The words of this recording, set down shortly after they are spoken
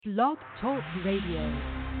Blog Talk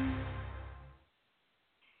Radio.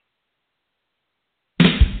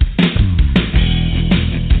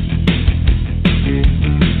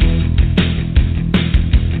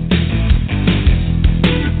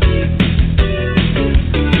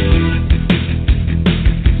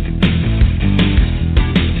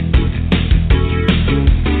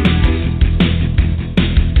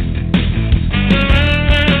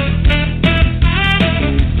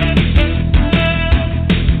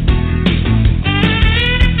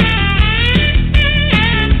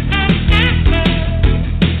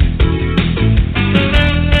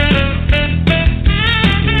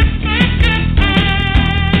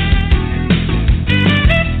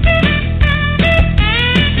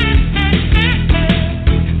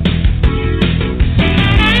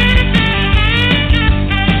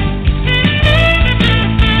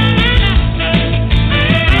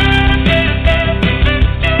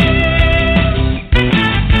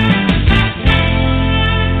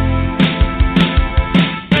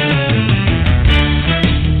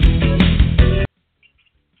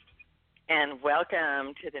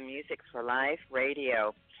 Welcome to the Music for Life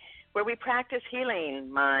Radio, where we practice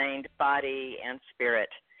healing mind, body, and spirit.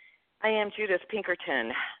 I am Judith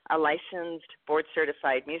Pinkerton, a licensed,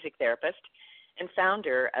 board-certified music therapist and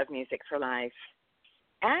founder of Music for Life.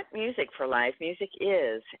 At Music for Life, music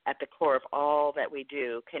is at the core of all that we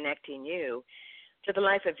do, connecting you to the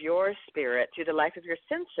life of your spirit, to the life of your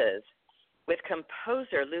senses, with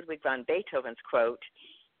composer Ludwig van Beethoven's quote,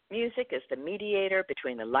 "Music is the mediator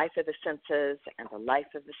between the life of the senses and the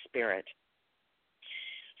life of the spirit."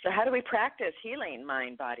 So how do we practice healing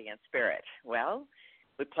mind, body, and spirit? Well,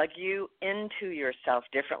 we plug you into yourself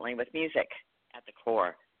differently with music at the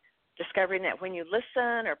core, discovering that when you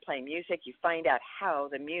listen or play music, you find out how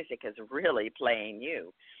the music is really playing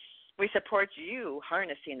you. We support you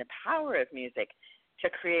harnessing the power of music to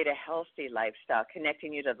create a healthy lifestyle,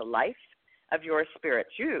 connecting you to the life of your spirit,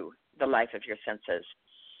 you, the life of your senses.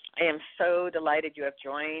 I am so delighted you have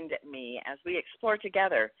joined me as we explore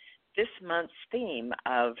together this month's theme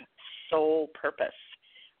of soul purpose.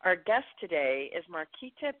 Our guest today is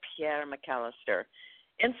Marquita Pierre McAllister,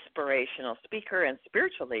 inspirational speaker and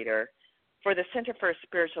spiritual leader for the Center for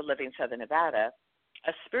Spiritual Living Southern Nevada,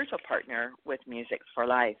 a spiritual partner with Music for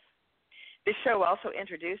Life. This show also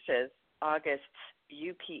introduces August's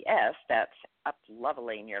UPS, that's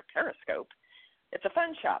Up-Leveling Your Periscope. It's a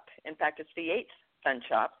fun shop. In fact, it's the 8th fun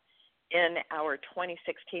shop in our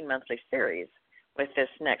 2016 monthly series, with this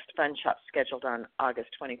next fun shop scheduled on August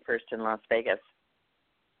 21st in Las Vegas.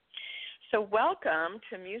 So welcome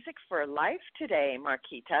to Music for Life today,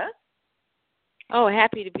 Marquita. Oh,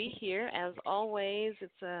 happy to be here. As always,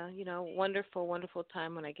 it's a wonderful, wonderful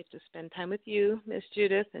time when I get to spend time with you, Miss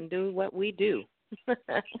Judith, and do what we do.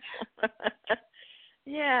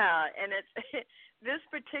 Yeah, and it's this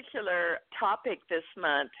particular topic this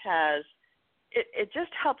month has it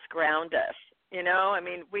just helps ground us. I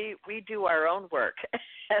mean, we do our own work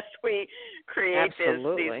as we create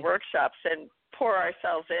these workshops and pour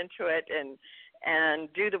ourselves into it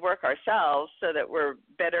and do the work ourselves so that we're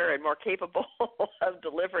better and more capable of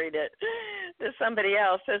delivering it to somebody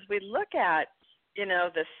else. As we look at,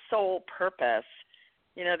 the soul purpose,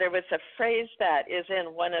 there was a phrase that is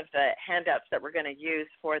in one of the handouts that we're going to use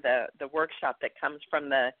for the workshop that comes from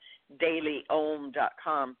the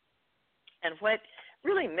dailyohm.com. And what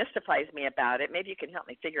really mystifies me about it, maybe you can help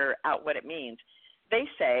me figure out what it means. They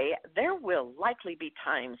say there will likely be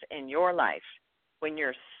times in your life when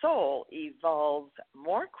your soul evolves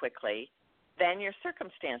more quickly than your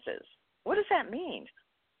circumstances. What does that mean?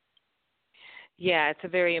 Yeah, it's a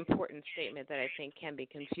very important statement that I think can be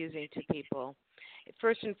confusing to people.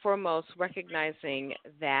 First and foremost, recognizing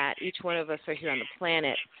that each one of us are here on the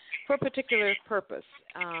planet for a particular purpose,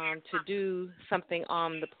 to do something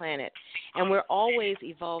on the planet. And we're always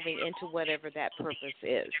evolving into whatever that purpose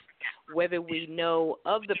is. Whether we know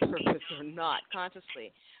of the purpose or not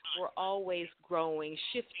consciously, we're always growing,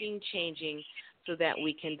 shifting, changing so that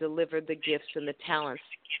we can deliver the gifts and the talents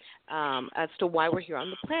as to why we're here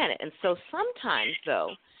on the planet. And so sometimes,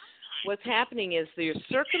 though, what's happening is your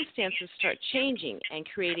circumstances start changing and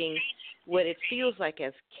creating what it feels like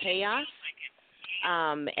as chaos,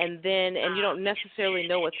 and you don't necessarily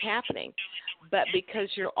know what's happening. But because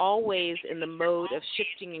you're always in the mode of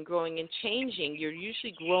shifting and growing and changing, you're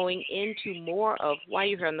usually growing into more of why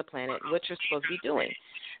you're here on the planet, what you're supposed to be doing.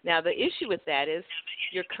 Now, the issue with that is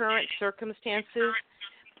your current circumstances,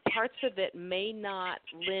 parts of it may not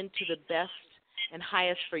lend to the best and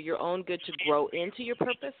highest for your own good to grow into your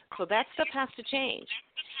purpose. So that stuff has to change.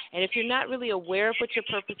 And if you're not really aware of what your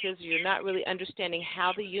purpose is, or you're not really understanding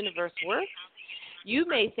how the universe works, you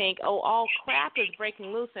may think, oh, all crap is breaking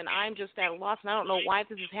loose, and I'm just at a loss, and I don't know why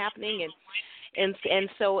this is happening, and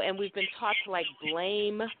we've been taught to like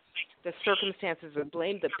blame the circumstances or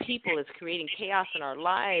blame the people as creating chaos in our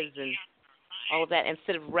lives and all of that,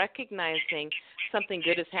 instead of recognizing something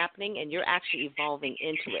good is happening and you're actually evolving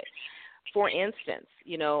into it. For instance,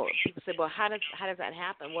 people say, well, how does that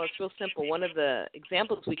happen? Well, it's real simple. One of the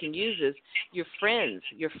examples we can use is your friends.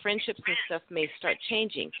 Your friendships and stuff may start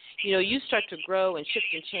changing. You start to grow and shift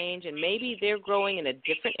and change, and maybe they're growing in a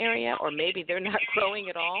different area, or maybe they're not growing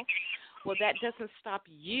at all. Well, that doesn't stop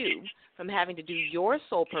you from having to do your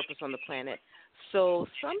sole purpose on the planet. So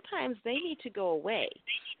sometimes they need to go away.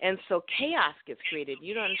 And so chaos gets created.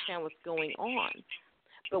 You don't understand what's going on.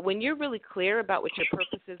 But when you're really clear about what your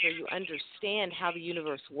purpose is, or you understand how the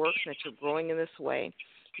universe works and that you're growing in this way,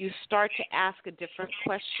 you start to ask a different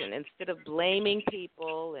question. Instead of blaming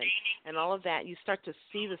people and all of that, you start to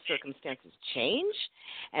see the circumstances change,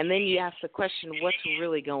 and then you ask the question, what's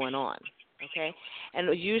really going on? Okay?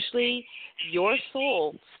 And usually your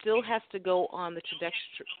soul still has to go on the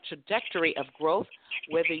trajectory of growth,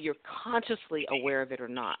 whether you're consciously aware of it or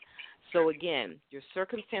not. So again, your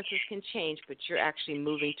circumstances can change, but you're actually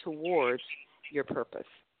moving towards your purpose.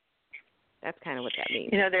 That's kind of what that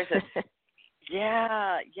means. There's a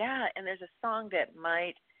and there's a song that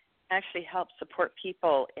might actually help support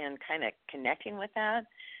people in kind of connecting with that.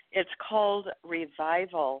 It's called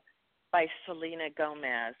Revival by Selena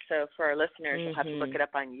Gomez. So for our listeners, you'll have to look it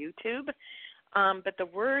up on YouTube. But the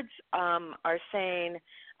words are saying,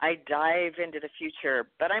 I dive into the future,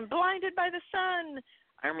 but I'm blinded by the sun.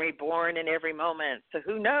 I'm reborn in every moment, so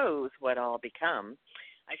who knows what I'll become.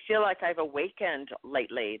 I feel like I've awakened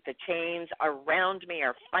lately. The chains around me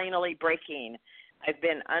are finally breaking. I've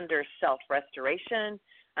been under self-restoration.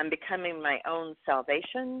 I'm becoming my own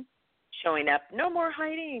salvation. Showing up, no more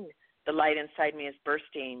hiding. The light inside me is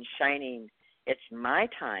bursting, shining. It's my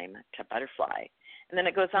time to butterfly. And then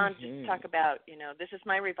it goes on to talk about, this is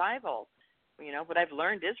my revival. What I've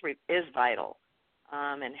learned is vital,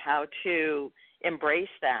 and how to embrace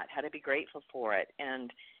that, how to be grateful for it.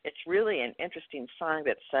 And it's really an interesting song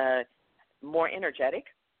that's more energetic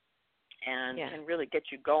and can really get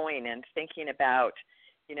you going and thinking about,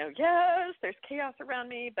 yes, there's chaos around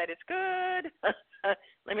me, but it's good.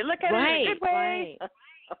 Let me look at it in a good way. Right.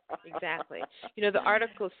 Exactly. The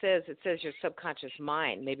article says, your subconscious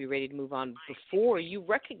mind may be ready to move on before you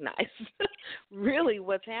recognize really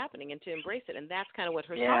what's happening and to embrace it. And that's kind of what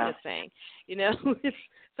her song is saying.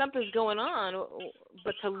 Something's going on,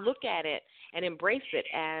 but to look at it and embrace it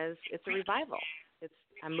as it's a revival.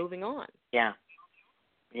 I'm moving on. Yeah.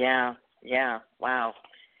 Wow.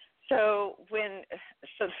 So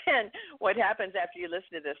then what happens after you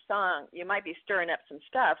listen to this song, you might be stirring up some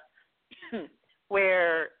stuff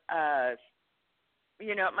where,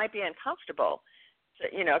 it might be uncomfortable,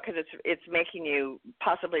 because it's making you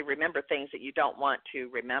possibly remember things that you don't want to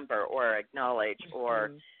remember or acknowledge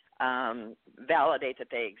or validate that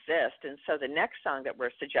they exist. And so the next song that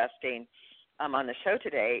we're suggesting on the show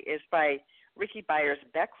today is by Ricky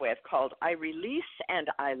Byers-Beckwith, called I Release and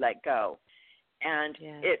I Let Go. And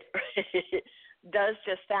it does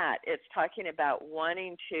just that. It's talking about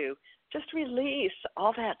wanting to just release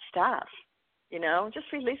all that stuff.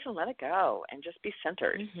 Just release and let it go and just be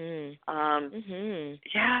centered.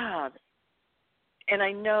 Yeah. And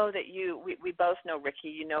I know that we both know Ricky.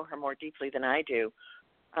 You know her more deeply than I do.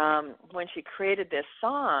 When she created this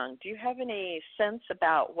song, do you have any sense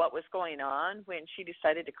about what was going on when she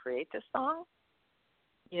decided to create this song?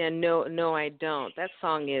 No, I don't. That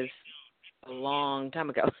song is a long time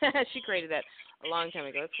ago. She created that a long time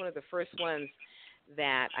ago. It's one of the first ones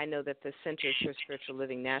that I know that the Centers for Spiritual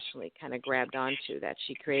Living nationally kind of grabbed onto, that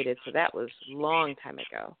she created. So that was a long time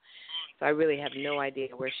ago. So I really have no idea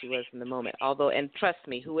where she was in the moment. Although, and trust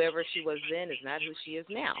me, whoever she was then is not who she is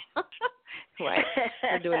now. Right?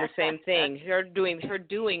 They're doing the same thing. Her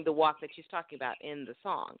doing the walk that she's talking about in the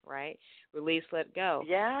song, right? Release, let go.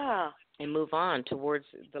 Yeah. And move on towards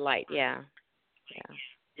the light. Yeah.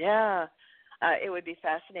 It would be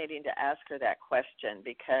fascinating to ask her that question,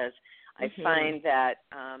 because I find that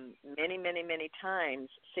many, many, many times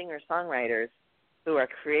singer-songwriters who are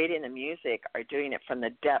creating the music are doing it from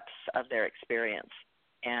the depths of their experience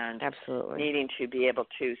and needing to be able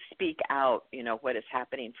to speak out, what is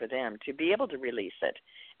happening for them, to be able to release it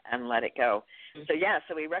and let it go. So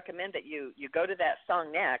we recommend that you go to that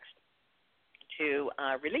song next to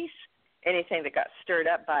release anything that got stirred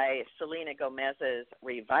up by Selena Gomez's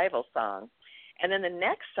Revival song. And then the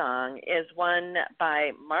next song is one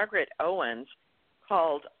by Margaret Owens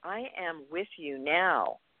called I Am With You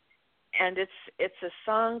Now. and it's a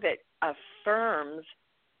song that affirms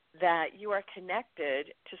that you are connected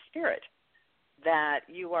to Spirit, that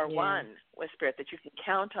you are one with Spirit, that you can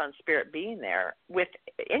count on Spirit being there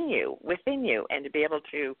within you, and to be able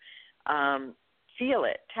to feel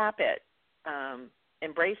it, tap it,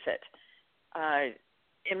 embrace it.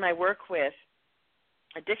 In my work with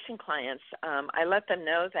addiction clients, I let them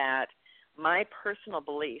know that my personal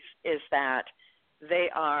belief is that they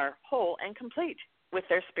are whole and complete with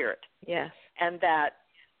their spirit. Yes. And that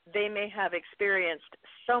they may have experienced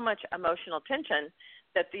so much emotional tension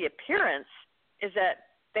that the appearance is that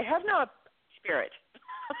they have no spirit.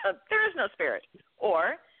 There is no spirit.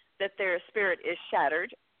 Or that their spirit is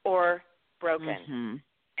shattered or broken. Mm-hmm.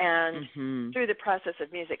 And through the process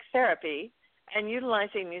of music therapy and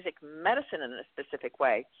utilizing music medicine in a specific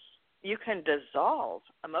way, you can dissolve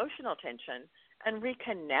emotional tension and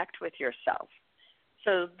reconnect with yourself.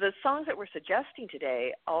 So the songs that we're suggesting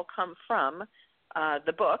today all come from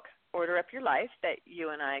the book, Order Up Your Life, that you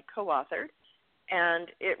and I co-authored. And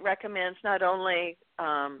it recommends not only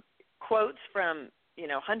quotes from,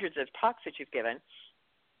 hundreds of talks that you've given,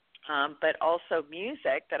 but also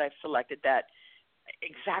music that I've selected that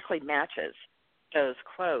exactly matches those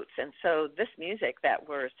quotes. And so this music that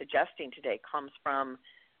we're suggesting today comes from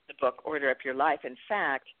the book Order Up Your Life. In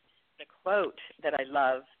fact, the quote that I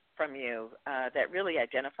love from you that really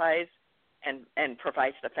identifies and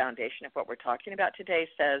provides the foundation of what we're talking about today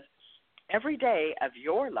says, every day of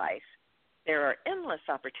your life, there are endless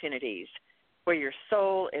opportunities where your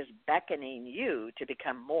soul is beckoning you to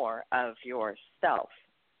become more of yourself.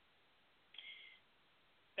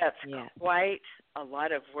 That's quite a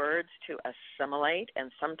lot of words to assimilate,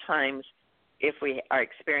 and sometimes if we are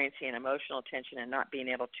experiencing emotional tension and not being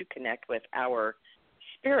able to connect with our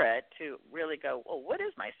spirit to really go, well, what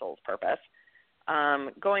is my soul's purpose?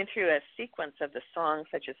 Going through a sequence of the songs,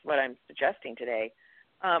 such as what I'm suggesting today,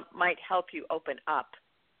 might help you open up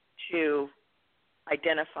to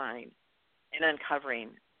identifying and uncovering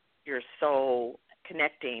your soul,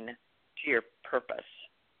 connecting to your purpose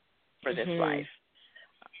for this life.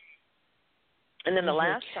 And then the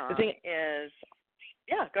last song is,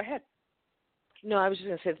 go ahead. No, I was just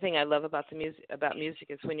going to say the thing I love about music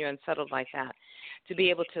is when you're unsettled like that, to be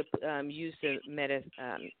able to use the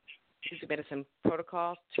music medicine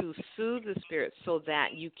protocol to soothe the spirit so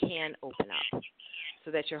that you can open up,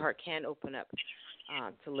 so that your heart can open up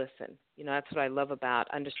to listen. That's what I love about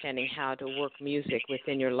understanding how to work music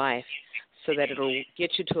within your life so that it'll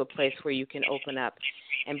get you to a place where you can open up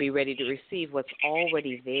and be ready to receive what's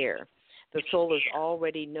already there. The soul is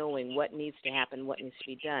already knowing what needs to happen, what needs to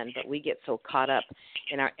be done, but we get so caught up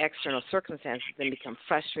in our external circumstances and become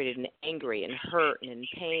frustrated and angry and hurt and in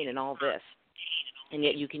pain and all this. And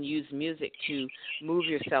yet you can use music to move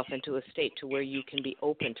yourself into a state to where you can be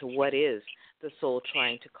open to what is the soul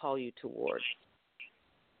trying to call you towards.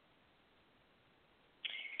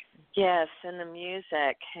 Yes, and the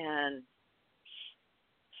music can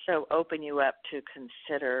so open you up to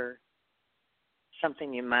consider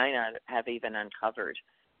something you might not have even uncovered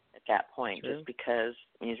at that point. True. Just because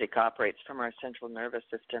music operates from our central nervous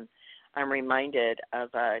system. I'm reminded of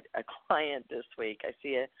a client this week. I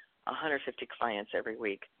see 150 clients every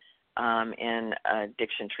week in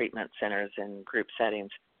addiction treatment centers and group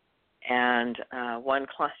settings. And one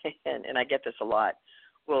client, and I get this a lot,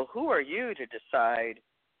 well, who are you to decide,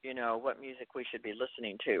 what music we should be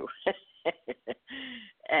listening to?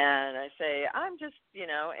 And I say, I'm just,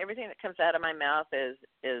 everything that comes out of my mouth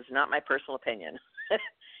is not my personal opinion.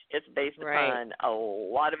 It's based upon a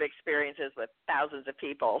lot of experiences with thousands of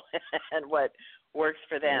people and what works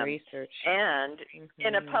for them. Research. And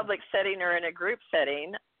in a public setting or in a group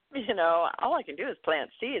setting, all I can do is plant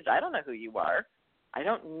seeds. I don't know who you are. I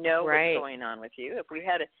don't know what's going on with you. If we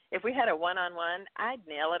had a one-on-one, I'd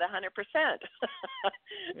nail it 100%.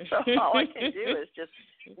 So all I can do is just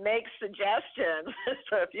make suggestions.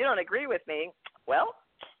 So if you don't agree with me, well,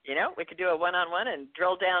 we could do a one-on-one and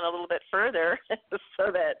drill down a little bit further so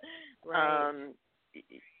that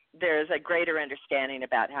there's a greater understanding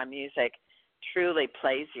about how music truly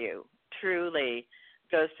plays you, truly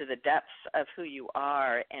goes to the depths of who you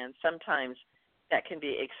are, and sometimes that can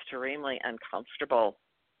be extremely uncomfortable.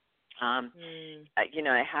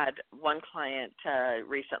 I had one client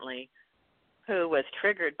recently who was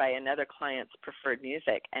triggered by another client's preferred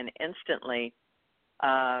music and instantly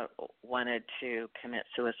wanted to commit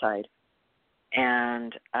suicide.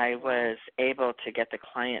 And I was able to get the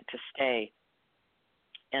client to stay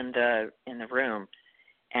in the room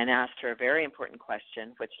and asked her a very important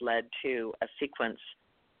question, which led to a sequence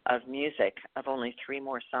of music of only 3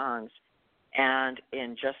 more songs. And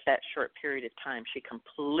in just that short period of time, she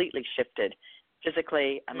completely shifted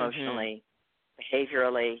physically, emotionally,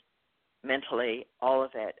 behaviorally, mentally, all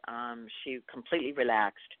of it. She completely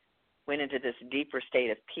relaxed, went into this deeper state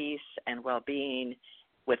of peace and well-being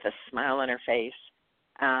with a smile on her face,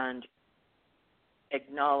 and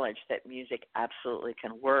acknowledged that music absolutely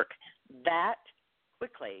can work that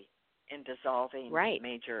quickly in dissolving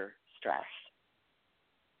major stress.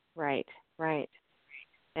 Right, right.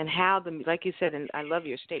 And how like you said, and I love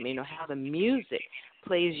your statement, how the music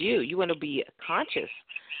plays you. You want to be conscious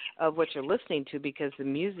of what you're listening to because the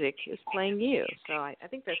music is playing you. So I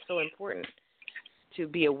think that's so important to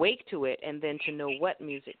be awake to it and then to know what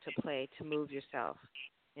music to play to move yourself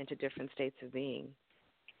into different states of being.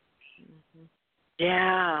 Mm-hmm.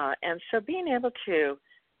 Yeah, and so being able to,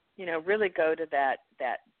 really go to that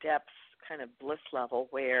depth kind of bliss level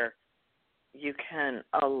where you can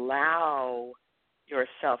allow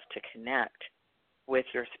yourself to connect with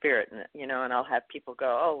your spirit, and I'll have people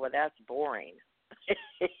go, "Oh, well, that's boring,"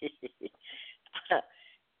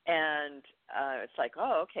 and it's like,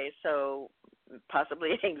 "Oh, okay, so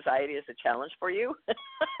possibly anxiety is a challenge for you."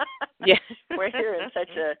 Yeah, where you're in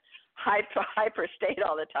such a hyper state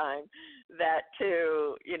all the time that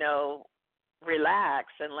to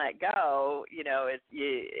relax and let go,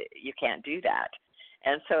 you can't do that.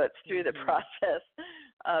 And so it's through the process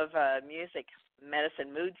of music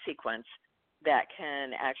medicine mood sequence that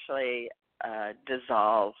can actually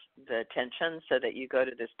dissolve the tension so that you go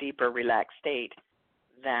to this deeper relaxed state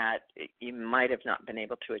that you might have not been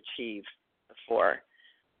able to achieve before.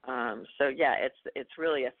 So yeah, it's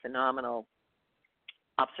really a phenomenal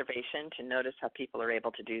observation to notice how people are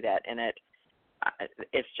able to do that, and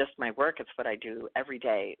it's just my work. It's what I do every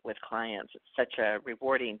day with clients. It's such a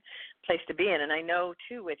rewarding place to be in, and I know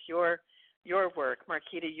too with your work,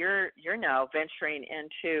 Marquita, you're now venturing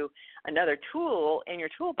into another tool in your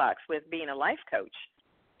toolbox with being a life coach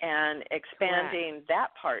and expanding that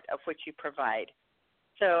part of what you provide.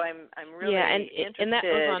 So I'm really interested. And that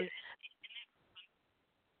was on.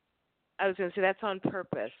 I was going to say that's on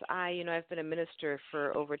purpose. I've been a minister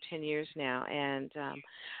for over 10 years now, and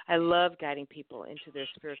I love guiding people into their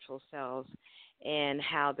spiritual selves and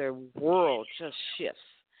how their world just shifts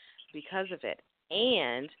because of it.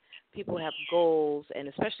 And people have goals, and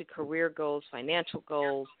especially career goals, financial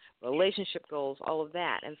goals, relationship goals, all of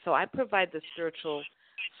that. And so I provide the spiritual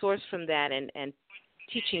source from that and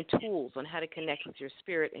teaching tools on how to connect with your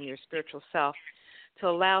spirit and your spiritual self to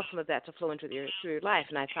allow some of that to flow into through your life.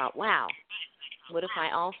 And I thought, wow, what if I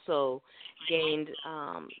also gained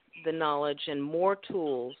the knowledge and more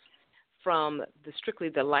tools from strictly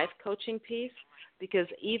the life coaching piece? Because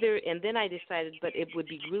and then I decided, but it would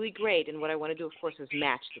be really great, and what I want to do, of course, is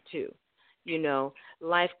match the two.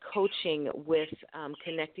 Life coaching with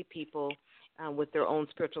connecting people with their own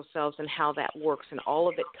spiritual selves and how that works and all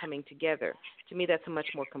of it coming together. To me, that's a much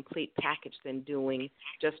more complete package than doing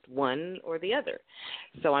just one or the other.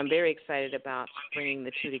 So I'm very excited about bringing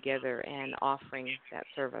the two together and offering that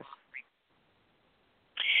service.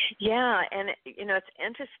 Yeah, and it's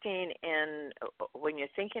interesting when you're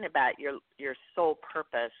thinking about your soul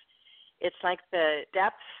purpose, it's like the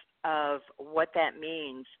depth of what that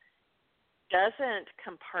means doesn't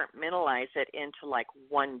compartmentalize it into like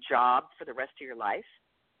one job for the rest of your life.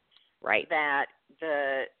 Right. That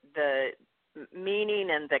the meaning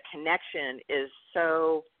and the connection is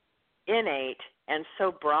so innate and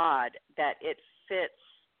so broad that it fits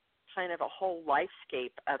kind of a whole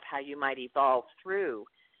lifescape of how you might evolve through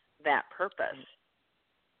that purpose.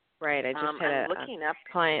 Right. I just had a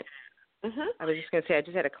client. Mm-hmm. I was just going to say, I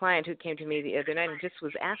just had a client who came to me the other night and just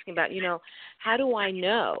was asking about, how do I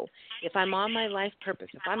know if I'm on my life purpose,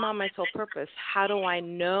 if I'm on my soul purpose, how do I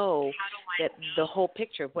know that the whole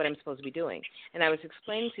picture of what I'm supposed to be doing? And I was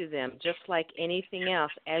explaining to them, just like anything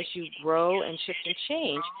else, as you grow and shift and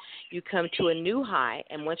change, you come to a new high,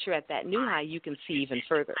 and once you're at that new high, you can see even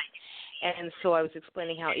further. And so I was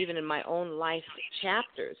explaining how even in my own life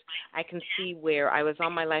chapters, I can see where I was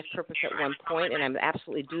on my life purpose at one point, and I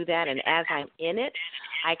absolutely do that. And as I'm in it,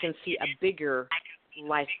 I can see a bigger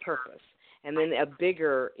life purpose. And then a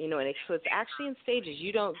bigger, so it's actually in stages.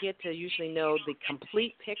 You don't get to usually know the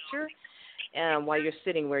complete picture while you're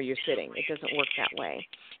sitting where you're sitting. It doesn't work that way.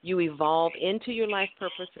 You evolve into your life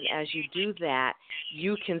purpose, and as you do that,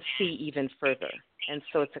 you can see even further. And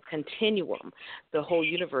so it's a continuum. The whole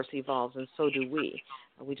universe evolves, and so do we.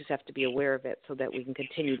 We just have to be aware of it so that we can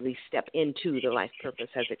continually step into the life purpose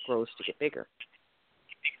as it grows to get bigger.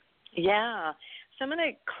 Yeah. So I'm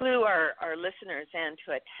going to clue our listeners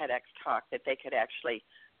into a TEDx talk that they could actually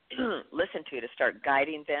listen to start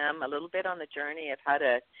guiding them a little bit on the journey of how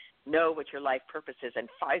to know what your life purpose is in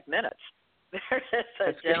 5 minutes. There's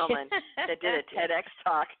a gentleman that did a TEDx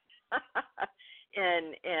talk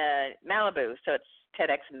in Malibu, so it's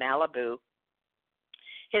TEDx Malibu.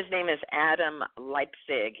 His name is Adam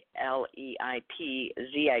Leipzig,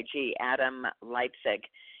 Leipzig, Adam Leipzig.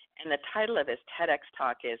 And the title of his TEDx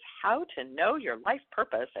talk is How to Know Your Life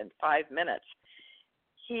Purpose in 5 Minutes.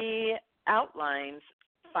 He outlines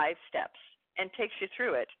 5 steps and takes you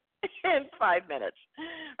through it in 5 minutes,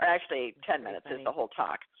 or actually 10 minutes is the whole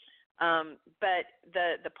talk. But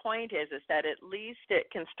the point is that at least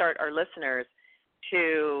it can start our listeners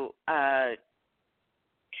to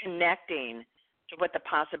connecting to what the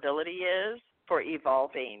possibility is for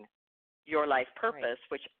evolving your life purpose,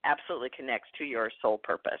 which absolutely connects to your soul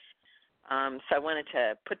purpose. So I wanted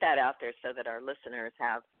to put that out there so that our listeners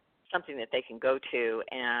have something that they can go to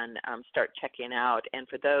and start checking out. And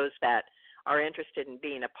for those that are interested in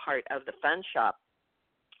being a part of the Fun Shop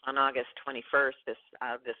on August 21st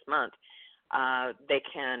this month, they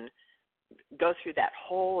can go through that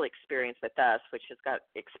whole experience with us, which has got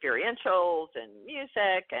experientials and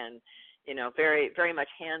music and, you know, very, very much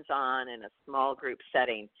hands-on in a small group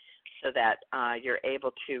setting, so that you're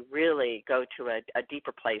able to really go to a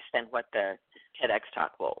deeper place than what the TEDx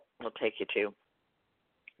talk will take you to.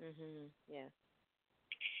 Yeah.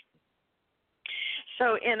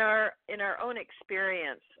 So in our own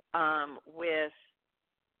experience with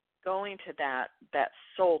going to that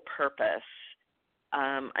soul purpose,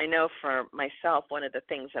 I know for myself, one of the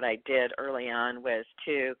things that I did early on was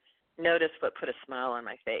to notice what put a smile on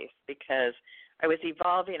my face, because I was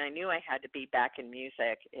evolving. I knew I had to be back in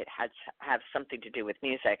music. It had to have something to do with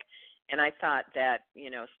music. And I thought that, you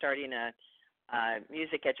know, starting a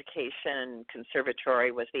music education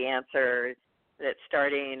conservatory was the answer, that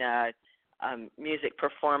starting a music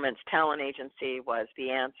performance talent agency was the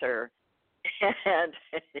answer. And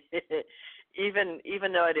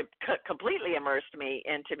even though it completely immersed me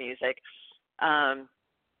into music,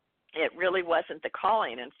 it really wasn't the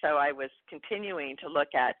calling. And so I was continuing to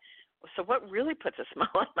look at, so what really puts a smile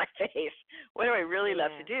on my face? What do I really love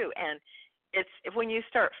to do? And it's when you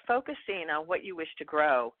start focusing on what you wish to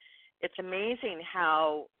grow, it's amazing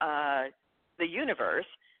how the universe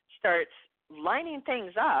starts lining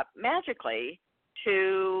things up magically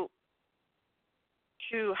to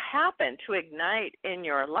happen, to ignite in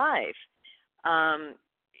your life.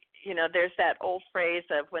 You know, there's that old phrase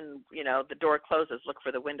of when, you know, the door closes, look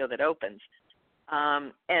for the window that opens.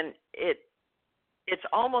 And it's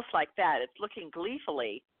almost like that. It's looking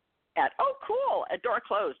gleefully at, oh, cool, a door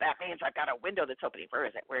closed. That means I've got a window that's opening. Where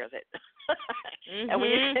is it? Where is it? And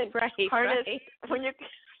when you can harness, when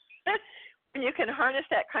you can harness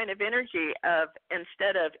that kind of energy of,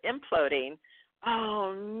 instead of imploding,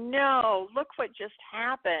 oh no, look what just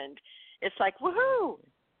happened. It's like, woohoo,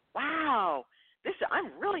 wow.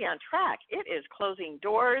 I'm really on track. It is closing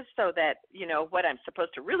doors so that, you know, what I'm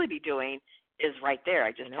supposed to really be doing is right there.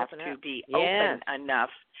 I just have to be open enough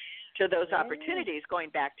to those opportunities, going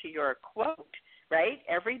back to your quote, right?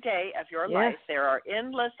 Every day of your life, there are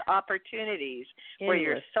endless opportunities where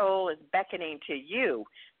your soul is beckoning to you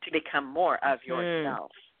to become more of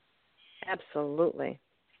yourself. Absolutely.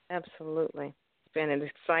 Absolutely. And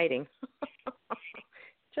it's exciting.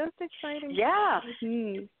 Just exciting. Yeah.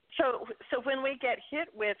 So when we get hit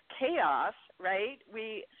with chaos, right,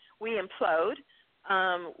 we implode.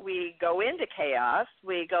 We go into chaos.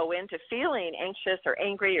 We go into feeling anxious or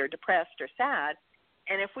angry or depressed or sad.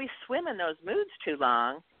 And if we swim in those moods too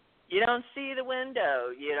long, you don't see the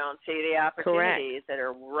window. You don't see the opportunities that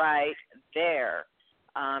are right there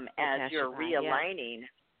as you're realigning.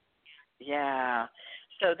 Yeah.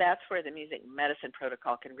 So that's where the music medicine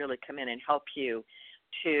protocol can really come in and help you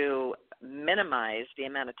to minimize the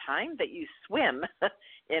amount of time that you swim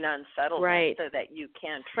in unsettledness, so that you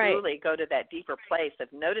can truly go to that deeper place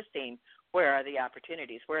of noticing where are the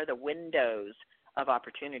opportunities, where are the windows of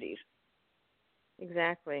opportunities.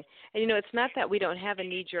 Exactly. And, you know, it's not that we don't have a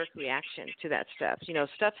knee-jerk reaction to that stuff. You know,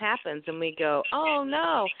 stuff happens and we go, oh,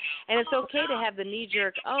 no. And it's okay to have the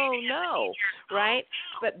knee-jerk, oh, no, right?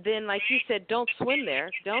 But then, like you said, don't swim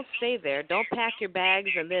there. Don't stay there. Don't pack your bags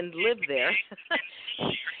and then live there.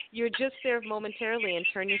 You're just there momentarily, and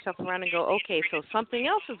turn yourself around and go, okay, so something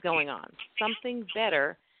else is going on. Something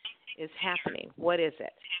better is happening. What is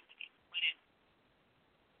it?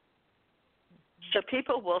 So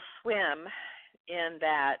people will swim in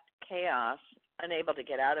that chaos, unable to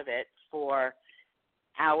get out of it for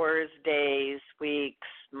hours, days, weeks,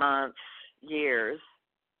 months, years.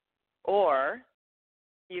 Or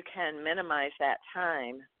you can minimize that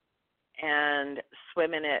time and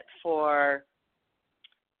swim in it for,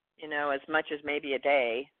 you know, as much as maybe a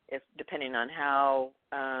day, if depending on how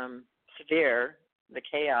severe the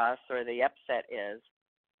chaos or the upset is.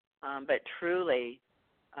 But truly,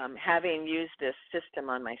 having used this system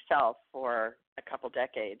on myself for a couple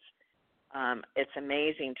decades, it's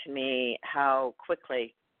amazing to me how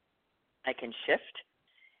quickly I can shift.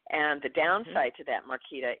 And the downside to that,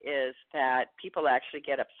 Marquita, is that people actually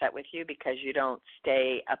get upset with you because you don't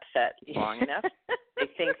stay upset long enough. They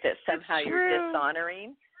think that somehow you're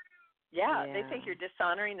dishonoring. Yeah, they think you're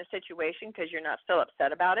dishonoring the situation because you're not still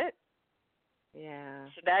upset about it. Yeah.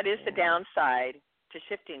 So that is the downside to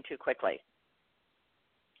shifting too quickly.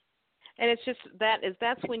 And it's just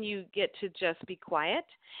that's when you get to just be quiet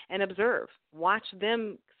and observe. Watch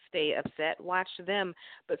them stay upset. Watch them,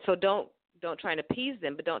 but so don't try and appease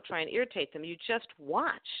them, but don't try and irritate them. You just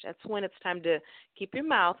watch. That's when it's time to keep your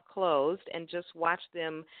mouth closed and just watch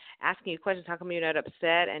them asking you questions. How come you're not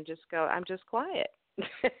upset? And just go, I'm just quiet.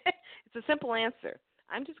 It's a simple answer.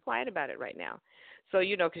 I'm just quiet about it right now. So,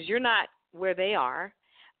 because you're not where they are,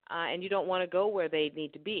 and you don't want to go where they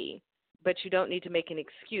need to be, but you don't need to make an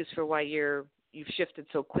excuse for why you've shifted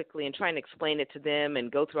so quickly and trying to explain it to them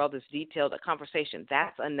and go through all this detailed conversation.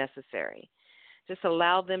 That's unnecessary. Just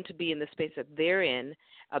allow them to be in the space that they're in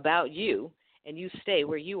about you, and you stay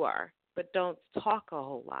where you are. But don't talk a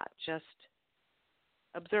whole lot. Just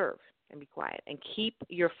observe and be quiet, and keep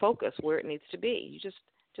your focus where it needs to be. You just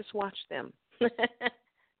watch them.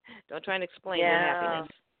 Don't try and explain your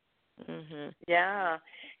happiness. Mm-hmm. Yeah,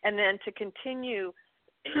 and then to continue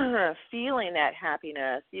feeling that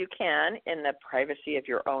happiness, you can, in the privacy of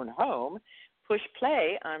your own home, push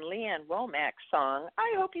play on Leanne Womack's song,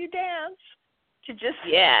 I Hope You Dance, to just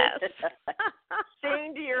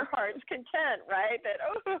sing to your heart's content, right? That,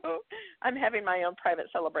 I'm having my own private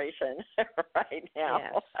celebration right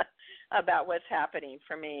now about what's happening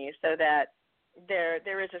for me, so that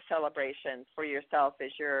there is a celebration for yourself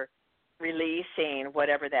as you're releasing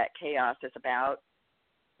whatever that chaos is about,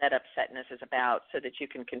 that upsetness is about, so that you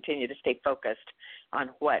can continue to stay focused on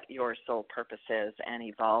what your soul purpose is and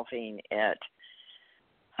evolving it.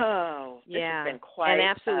 Oh, this has been quite and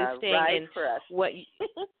absolutely staying right in for us. What you,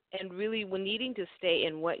 and really, when needing to stay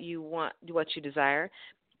in what you want, what you desire.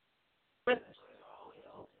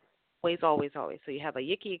 Always. So you have a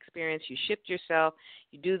yicky experience. You shift yourself.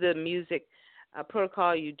 You do the music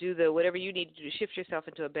protocol. You do the whatever you need to do to shift yourself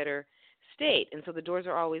into a better state. And so the doors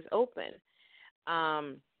are always open.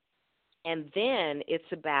 And then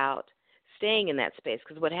it's about staying in that space,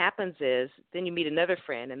 because what happens is then you meet another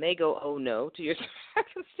friend and they go, oh no, to your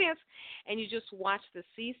circumstance, and you just watch the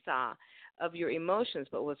seesaw of your emotions.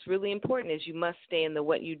 But what's really important is you must stay in the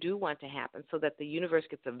what you do want to happen, so that the universe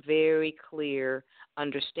gets a very clear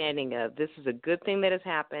understanding of, this is a good thing that has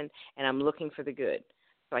happened and I'm looking for the good,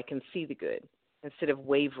 so I can see the good instead of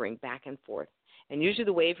wavering back and forth. And usually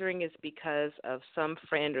the wavering is because of some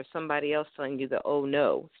friend or somebody else telling you the oh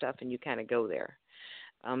no stuff, and you kind of go there.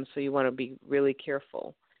 So you want to be really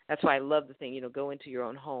careful. That's why I love the thing, go into your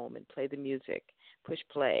own home and play the music, push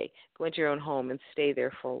play, go into your own home and stay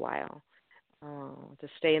there for a while, to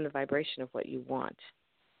stay in the vibration of what you want.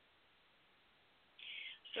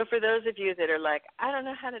 So for those of you that are like, I don't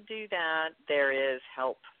know how to do that, there is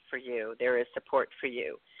help for you. There is support for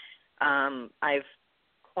you. I've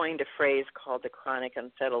coined a phrase called the chronic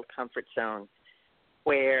unsettled comfort zone,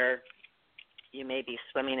 where you may be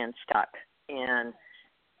swimming and stuck in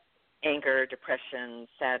anger, depression,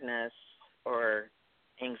 sadness, or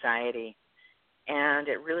anxiety. And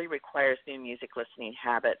it really requires new music listening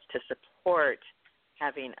habits to support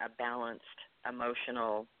having a balanced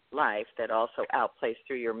emotional life that also outplays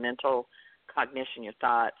through your mental cognition, your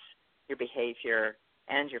thoughts, your behavior,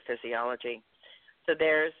 and your physiology. So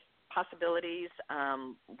there's possibilities.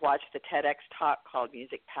 Watch the TEDx talk called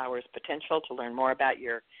Music Powers Potential to learn more about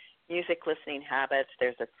your music listening habits.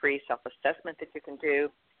 There's a free self-assessment that you can do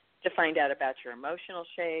to find out about your emotional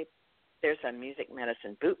shape. There's a music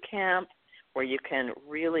medicine boot camp where you can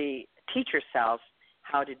really teach yourself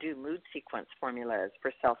how to do mood sequence formulas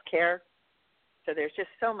for self-care. So there's just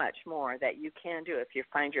so much more that you can do if you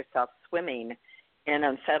find yourself swimming in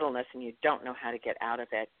unsettledness and you don't know how to get out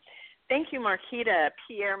of it. Thank you, Marquita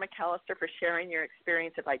Pierre McAllister, for sharing your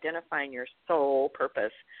experience of identifying your soul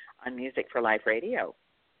purpose on Music for Life Radio.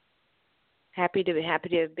 Happy to have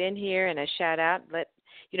been here, and a shout out.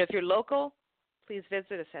 If you're local, please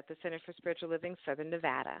visit us at the Center for Spiritual Living, Southern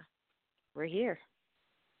Nevada. We're here.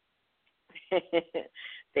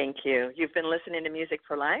 Thank you. You've been listening to Music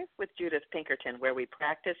for Life with Judith Pinkerton, where we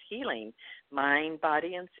practice healing, mind,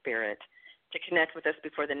 body, and spirit. To connect with us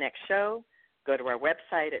before the next show, go to our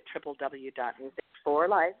website at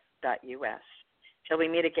www.musicforlife.us. Till we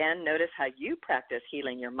meet again, notice how you practice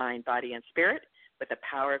healing your mind, body, and spirit with the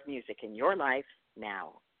power of music in your life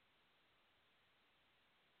now.